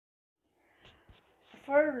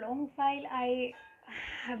for a long while I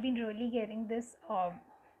have been really getting this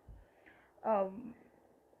um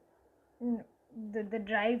n- the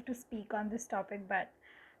drive to speak on this topic, but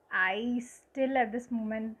I still at this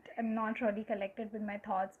moment am not really collected with my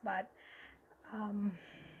thoughts, but um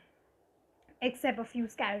except a few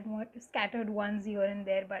scattered ones here and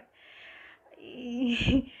there, but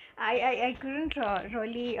I couldn't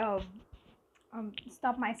really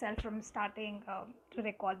stop myself from starting to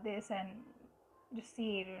record this and just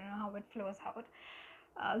see how it flows out.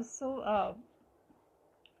 So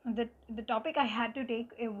the topic I had to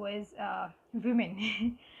take, it was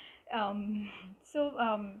women. um, so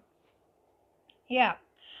yeah,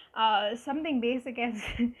 something basic as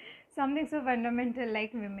something so fundamental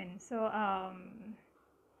like women.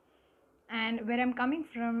 And where I'm coming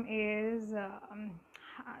from is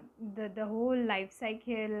the whole life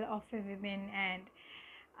cycle of a woman, and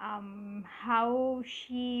how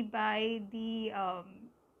she by the um,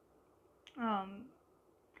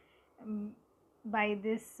 um, by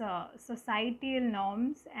this societal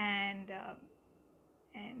norms, and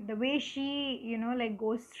the way she like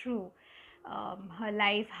goes through her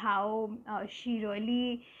life, how she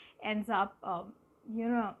really ends up you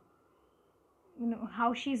know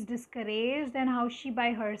how she's discouraged, and how she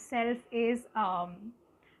by herself is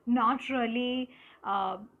not really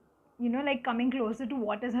uh, like coming closer to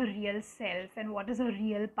what is her real self and what is her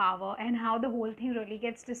real power, and how the whole thing really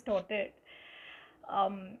gets distorted.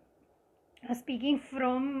 um, Speaking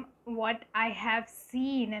from what I have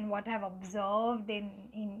seen and what I've observed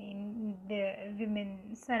in the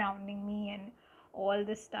women surrounding me, and all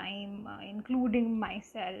this time, including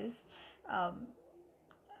myself, um,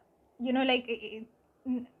 like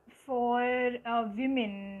for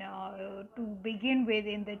women to begin with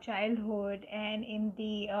in the childhood and in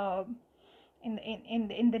the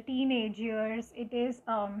in the teenage years, it is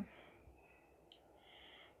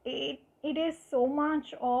so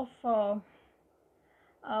much of there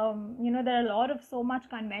are a lot of so much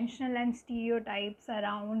conventional and stereotypes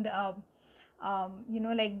around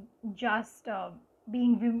like just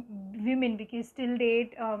being women, because till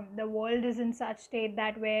date the world is in such state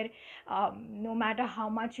that where no matter how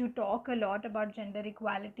much you talk a lot about gender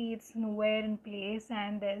equality, it's nowhere in place,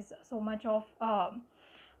 and there's so much of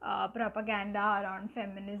propaganda around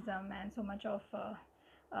feminism, and so much of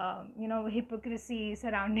hypocrisy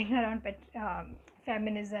surrounding around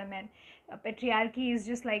feminism, and patriarchy is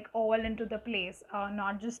just like all into the place,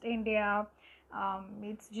 not just India.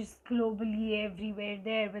 It's just globally everywhere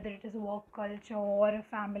there, whether it is work culture or a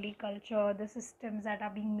family culture, the systems that are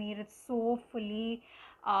being made, it's so fully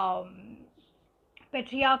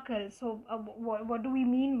patriarchal. So what do we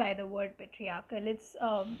mean by the word patriarchal? It's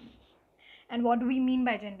and what do we mean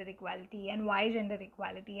by gender equality, and why gender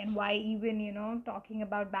equality, and why even talking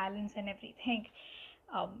about balance and everything.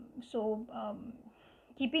 So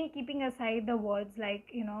keeping aside the words like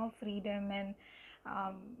freedom, and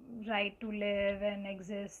um, right to live and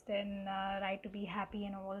exist, and right to be happy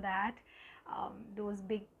and all that, those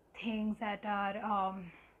big things that are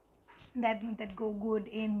that go good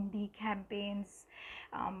in the campaigns,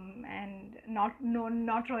 and not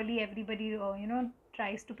really everybody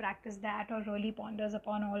tries to practice that or really ponders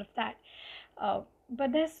upon all of that.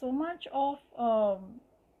 But there's so much of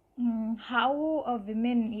how a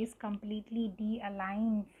woman is completely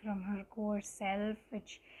de-aligned from her core self,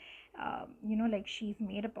 which like she's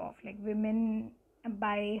made up of, like women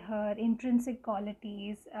by her intrinsic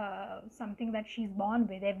qualities, something that she's born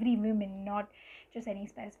with. Every woman, not just any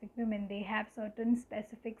specific women, they have certain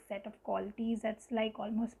specific set of qualities that's like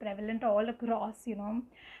almost prevalent all across.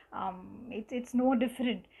 It's no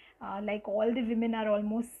different. Like all the women are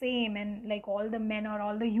almost same, and like all the men or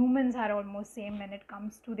all the humans are almost same when it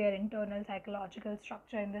comes to their internal psychological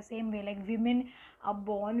structure. In the same way, like women are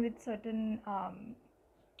born with certain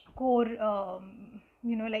core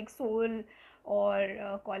like soul,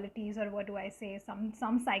 or qualities, or what do I say,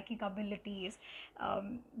 some psychic abilities,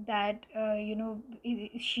 that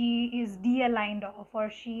she is de-aligned of,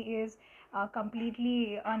 or she is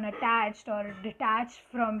completely unattached or detached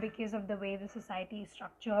from, because of the way the society is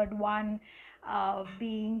structured. One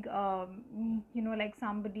being like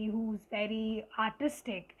somebody who's very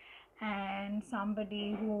artistic, and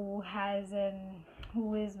somebody who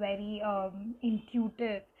is very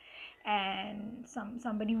intuitive, and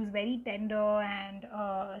somebody who's very tender and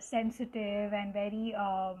sensitive, and very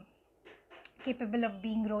capable of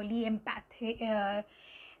being really empathic,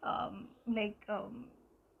 like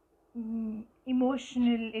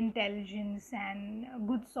emotional intelligence, and a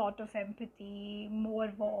good sort of empathy,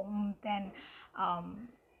 more warmth, and um,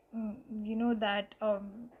 that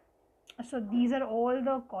So these are all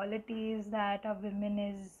the qualities that a woman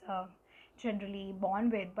is generally born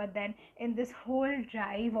with. But then in this whole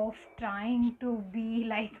drive of trying to be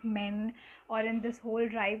like men, or in this whole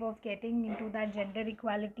drive of getting into that gender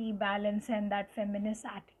equality balance and that feminist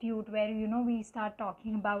attitude, where we start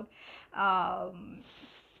talking about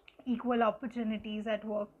equal opportunities at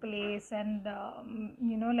workplace, and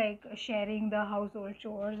like sharing the household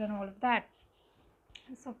chores and all of that.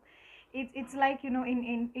 So it's like,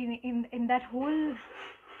 in that whole,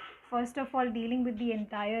 first of all, dealing with the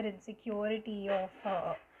entire insecurity of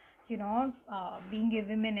being a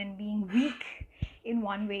woman and being weak in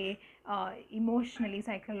one way, emotionally,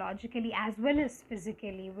 psychologically, as well as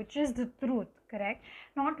physically, which is the truth, correct?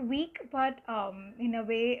 Not weak, but in a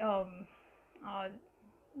way, uh,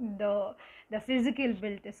 the the physical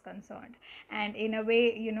build is concerned. And in a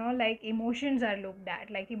way, like emotions are looked at,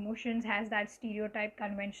 like emotions has that stereotype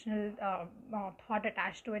conventional thought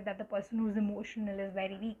attached to it, that the person who's emotional is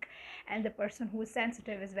very weak, and the person who's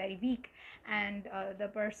sensitive is very weak, and the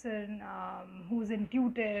person who's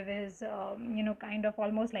intuitive is kind of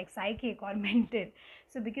almost like psychic or mental.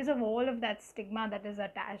 So because of all of that stigma that is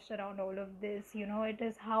attached around all of this, it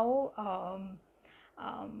is how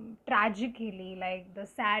tragically, like, the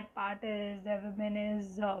sad part is the woman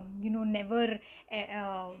is never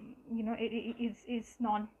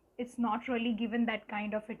it's not really given that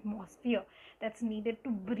kind of atmosphere that's needed to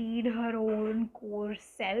breed her own core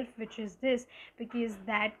self, which is this. Because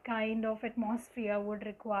that kind of atmosphere would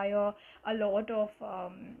require a lot of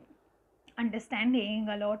understanding,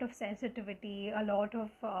 a lot of sensitivity, a lot of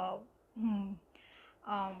hmm,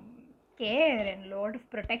 um, care, and a lot of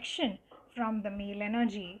protection from the male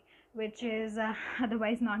energy, which is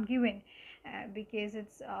otherwise not given, because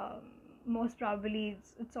it's most probably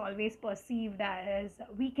it's always perceived as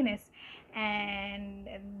weakness. And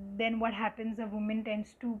then what happens, a woman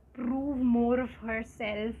tends to prove more of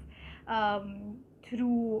herself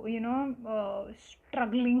through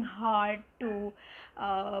struggling hard to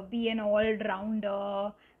be an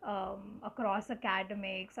all-rounder, across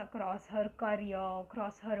academics, across her career,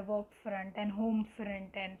 across her work front and home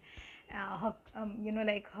front, and her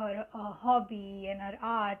like her hobby and her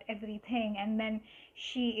art, everything. And then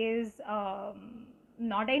she is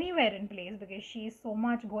not anywhere in place, because she is so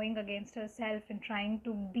much going against herself and trying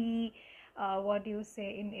to be what do you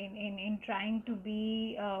say, in trying to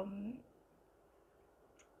be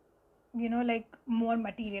like more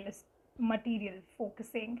material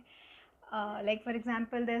focusing. Like, for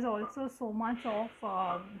example, there's also so much of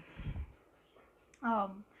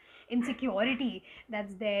um, insecurity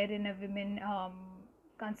that's there in a woman,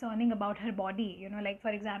 concerning about her body. Like,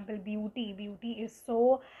 for example, beauty is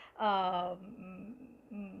so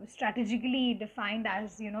strategically defined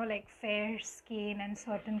as, like fair skin and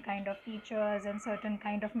certain kind of features and certain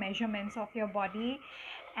kind of measurements of your body.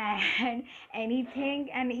 And anything,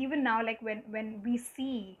 and even now, like, when we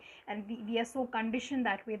see, and we are so conditioned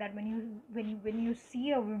that way, that when you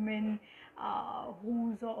see a woman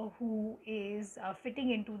who is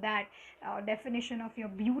fitting into that definition of your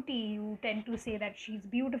beauty, you tend to say that she's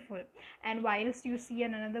beautiful. And whilst you see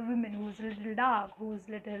another woman who's a little dark, who's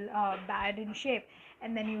little bad in shape,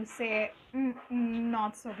 and then you say,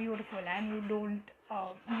 not so beautiful, and you don't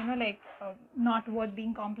like, not worth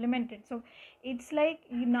being complimented. So it's like,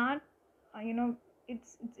 you not you know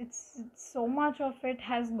it's so much of it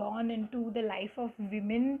has gone into the life of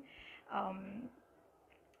women. um,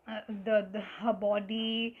 the her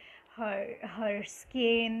body, her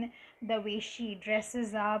skin, the way she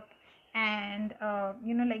dresses up, and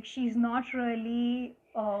like, she's not really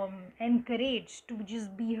encouraged to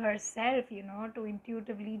just be herself, to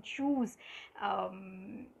intuitively choose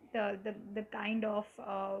the kind of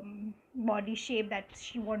body shape that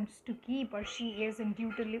she wants to keep, or she is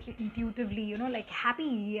intuitively like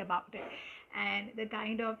happy about it. And the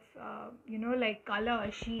kind of like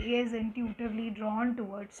color she is intuitively drawn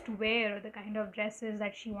towards to wear, or the kind of dresses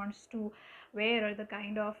that she wants to wear, or the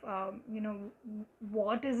kind of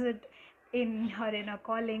what is it in her inner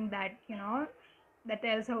calling that that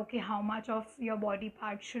tells her, okay, how much of your body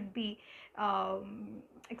part should be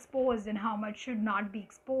exposed and how much should not be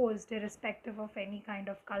exposed, irrespective of any kind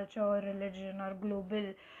of culture or religion or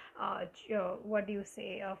global what do you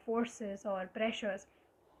say, forces or pressures.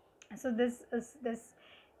 So this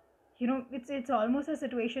it's almost a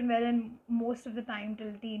situation wherein most of the time,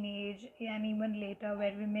 till teenage and even later,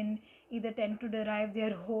 where women either tend to derive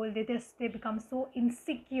their whole, they become so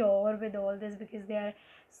insecure with all this, because they are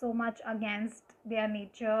so much against their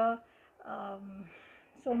nature, um,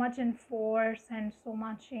 so much in force, and so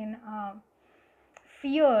much in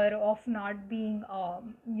fear of not being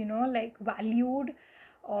like valued,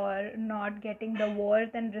 or not getting the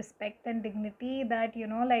worth and respect and dignity, that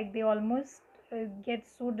like they almost get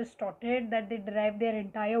so distorted that they derive their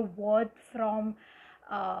entire worth from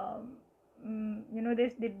um,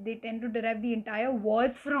 they tend to derive the entire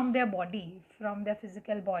worth from their body, from their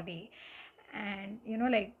physical body, and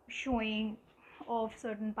like showing off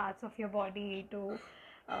certain parts of your body to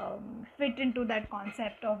fit into that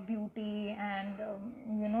concept of beauty. And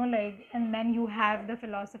like, and then you have the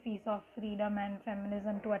philosophies of freedom and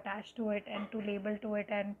feminism to attach to it and to label to it,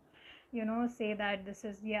 and say that this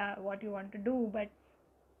is, yeah, what you want to do. But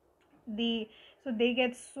the so they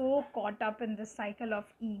get so caught up in this cycle of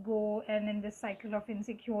ego and in this cycle of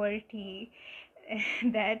insecurity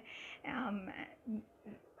that um,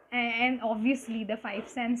 and obviously the five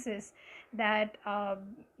senses, that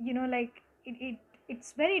like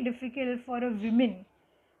it's very difficult for a woman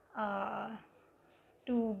uh,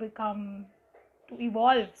 to become, to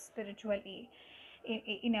evolve spiritually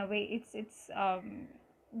in a way. It's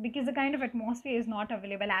because the kind of atmosphere is not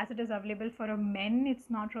available as it is available for a men. It's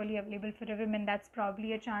not really available for a women. That's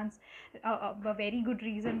probably a chance, a very good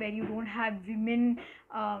reason where you don't have women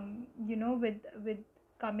with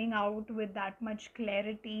coming out with that much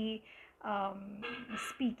clarity, um,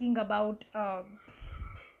 speaking about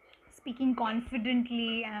speaking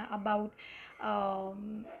confidently about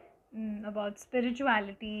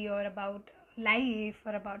spirituality, or about life,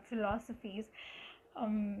 or about philosophies.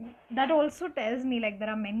 That also tells me, like, there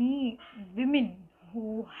are many women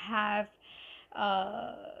who have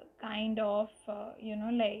uh, kind of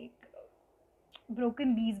like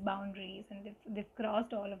broken these boundaries, and they've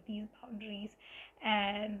crossed all of these boundaries,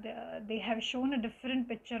 and they have shown a different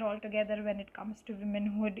picture altogether when it comes to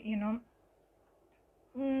womanhood.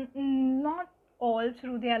 Not all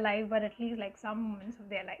through their life, but at least like some moments of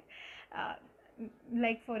their life. uh,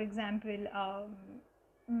 like for example,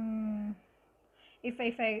 mm, if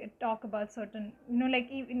I talk about certain, like,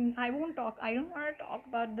 even I don't want to talk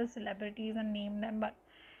about the celebrities and name them, but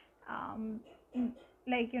um, mm,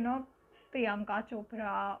 like, Priyanka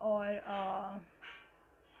Chopra, or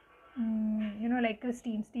like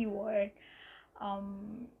Christine Stewart.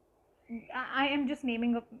 um, I am just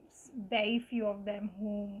naming a very few of them,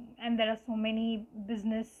 who, and there are so many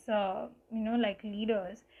business, like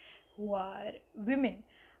leaders who are women,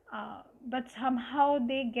 but somehow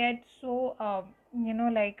they get so,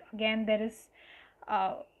 like, again, there is,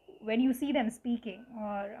 uh, when you see them speaking,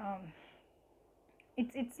 or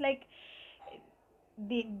it's like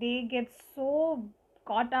they get so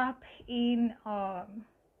caught up in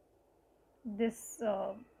this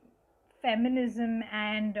feminism,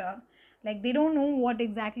 and like they don't know what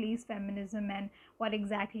exactly is feminism, and what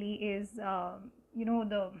exactly is the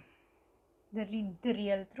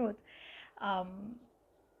real truth. um,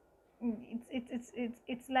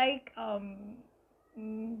 it's like,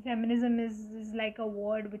 feminism is like a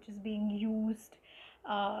word which is being used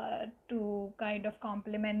to kind of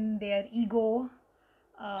complement their ego,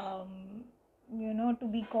 um, to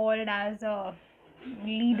be called as a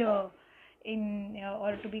leader in,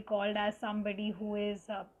 or to be called as somebody who is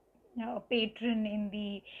a patron in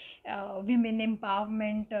the women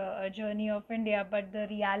empowerment journey of India. But the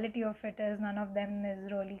reality of it is, none of them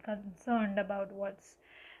is really concerned about what's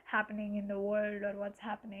happening in the world, or what's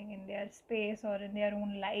happening in their space or in their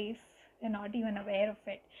own life. They're not even aware of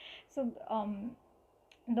it. So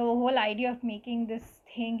the whole idea of making this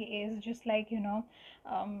thing is just like,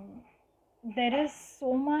 um, there is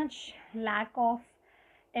so much lack of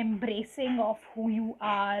embracing of who you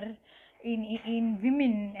are in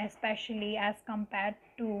women, especially as compared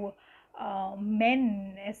to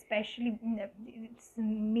men, especially. It's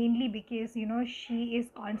mainly because she is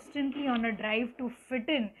constantly on a drive to fit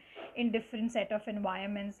in different set of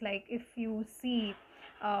environments. Like, if you see,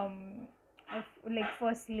 um, like,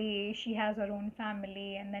 firstly she has her own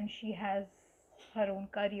family, and then she has her own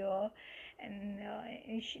career, and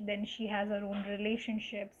then she has her own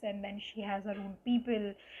relationships, and then she has her own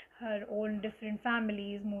people, her own different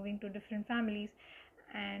families, moving to different families.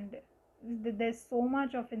 And there's so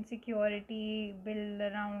much of insecurity built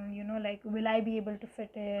around, like, will I be able to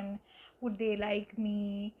fit in, would they like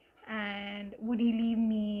me, and would he leave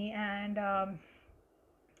me, and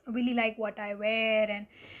really like what I wear, and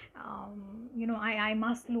I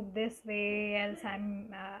must look this way, else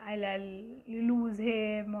I'll lose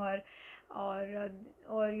him, or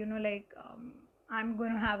like, I'm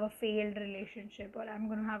going to have a failed relationship, or I'm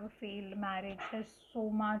going to have a failed marriage. There's so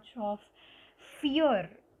much of fear.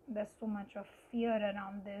 There's so much of fear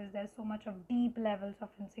around this. There's so much of deep levels of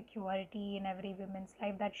insecurity in every woman's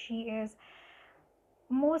life, that she is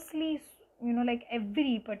mostly, like,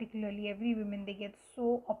 particularly every woman, they get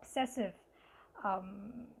so obsessive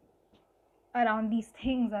um, around these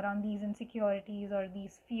things, around these insecurities or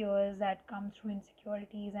these fears that come through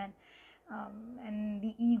insecurities, and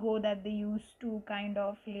the ego that they use to kind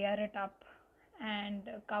of layer it up and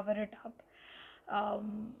cover it up.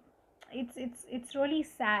 um, it's really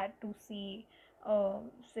sad to see a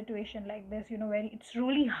situation like this, where it's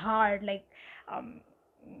really hard, like, um,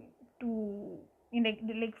 to,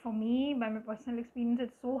 like for me, by my personal experience,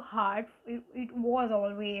 it's so hard. It was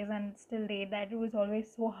always, and still date, that it was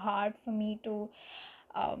always so hard for me to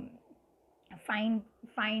um, find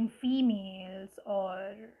find females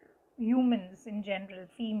or humans in general,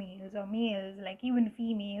 females or males, like even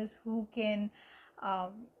females who can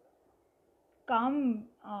um, come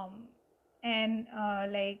and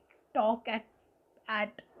like talk at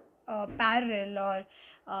parallel,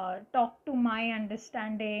 or talk to my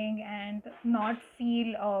understanding, and not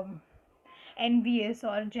feel envious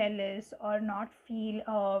or jealous, or not feel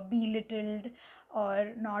belittled,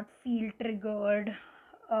 or not feel triggered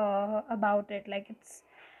about it, like it's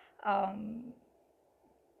um,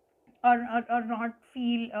 or not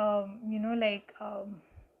feel like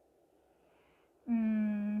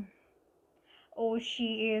mm, oh,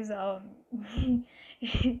 she is oh,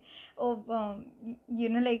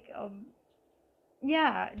 like,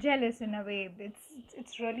 yeah, jealous in a way.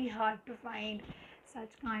 It's really hard to find such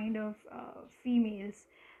kind of females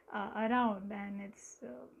around, and it's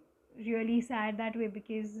really sad that way,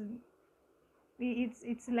 because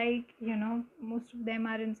it's like, most of them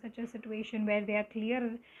are in such a situation where they are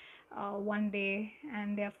clear one day,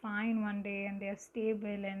 and they are fine one day, and they are stable,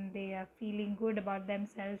 and they are feeling good about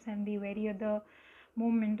themselves, and the very other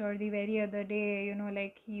moment, or the very other day,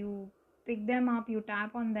 like, you pick them up, you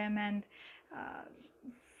tap on them, and uh,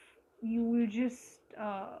 you will just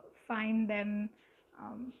find them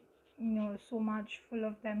so much full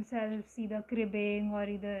of themselves, either cribbing, or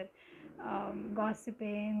either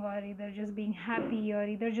gossiping, or either just being happy, or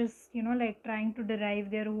either just, like, trying to derive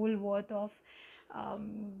their whole worth of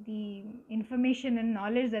the information and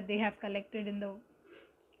knowledge that they have collected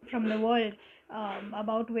from the world,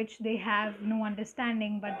 about which they have no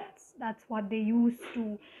understanding, but that's what they use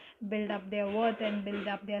to build up their worth and build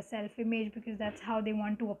up their self image, because that's how they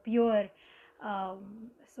want to appear.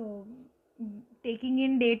 So, taking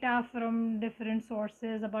in data from different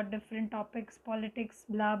sources about different topics, politics,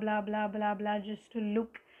 blah blah blah blah blah, just to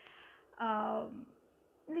look um,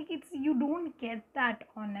 like, it's, you don't get that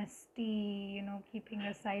honesty, keeping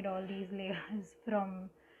aside all these layers from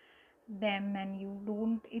them, and you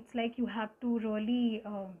don't, it's like you have to really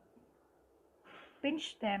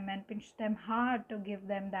pinch them, and pinch them hard, to give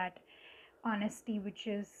them that honesty, which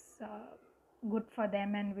is good for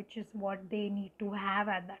them, and which is what they need to have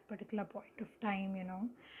at that particular point of time,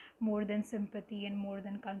 more than sympathy, and more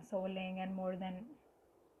than consoling, and more than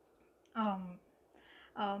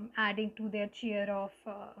um, adding to their cheer of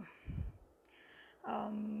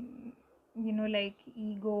um, like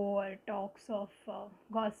ego, or talks of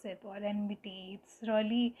gossip or enmity. It's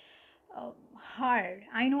really hard.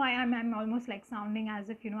 I know I'm almost like sounding as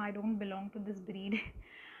if, I don't belong to this breed.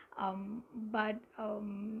 But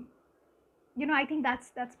I think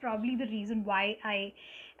that's probably the reason why I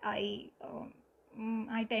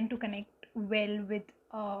tend to connect well with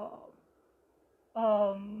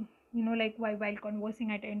like, while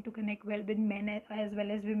conversing, I tend to connect well with men as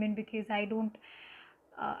well as women, because I don't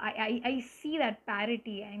I see that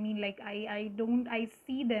parity. I mean, like, I don't, I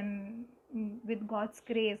see them with God's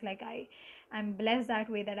grace, like, I'm blessed that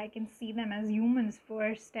way, that I can see them as humans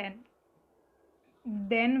first, and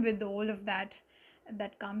then with all of that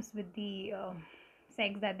comes with the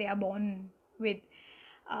sex that they are born with.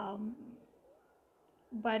 um,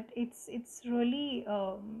 but it's really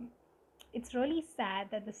sad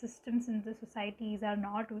that the systems in the societies are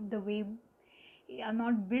not the way, are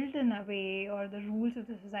not built in a way, or the rules of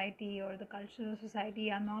the society or the culture of the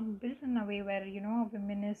society are not built in a way where, a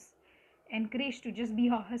woman is encouraged to just be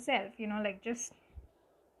herself, like, just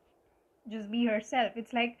be herself.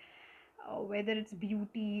 It's like, whether it's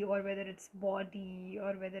beauty, or whether it's body,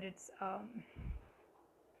 or whether it's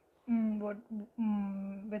what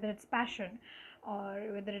whether it's passion, or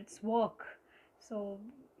whether it's work. So,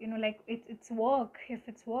 like, it's work. If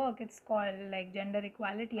it's work, it's called like gender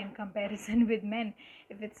equality and comparison with men.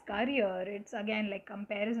 If it's career, it's again like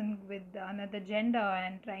comparison with another gender,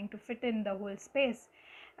 and trying to fit in the whole space,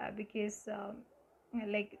 because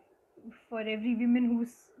like, for every woman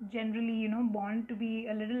who's generally, born to be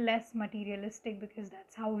a little less materialistic, because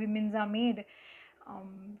that's how women's are made.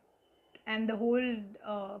 um, and the whole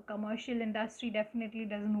commercial industry definitely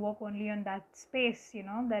doesn't work only on that space.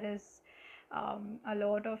 There is a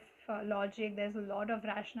lot of logic, there's a lot of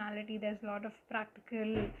rationality, there's a lot of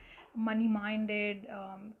practical, money minded,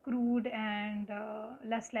 crude, and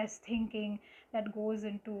less thinking that goes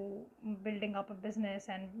into building up a business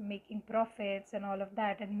and making profits and all of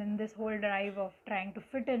that, and then this whole drive of trying to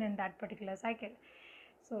fit in that particular cycle.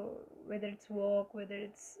 So whether it's work, whether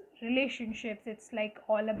it's relationships, it's like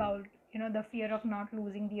all about, the fear of not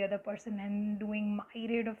losing the other person and doing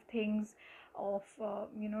myriad of things of,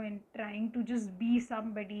 in trying to just be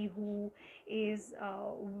somebody who is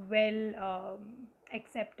well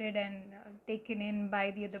accepted and taken in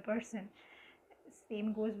by the other person.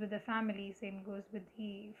 Same goes with the family, same goes with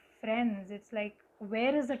the friends. It's like,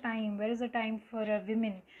 where is the time for a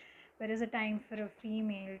woman, where is a time for a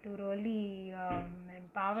female to really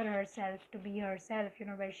empower herself to be herself,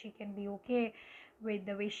 where she can be okay with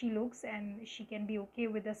the way she looks, and she can be okay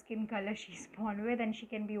with the skin color she's born with, and she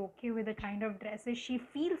can be okay with the kind of dresses she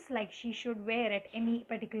feels like she should wear at any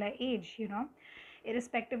particular age,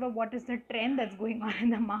 irrespective of what is the trend that's going on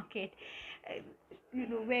in the market. Uh,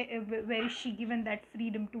 where is she given that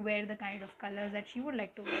freedom to wear the kind of colors that she would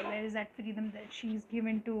like to wear? Where is that freedom that she's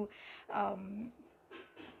given to um,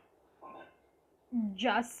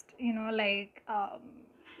 just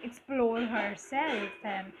explore herself,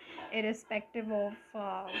 and irrespective of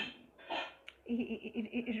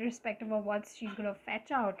irrespective of what she's gonna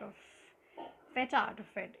fetch out of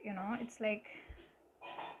it, it's like,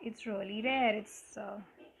 it's really rare. It's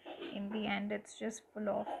in the end, it's just full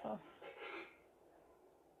of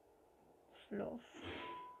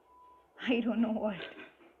I don't know what.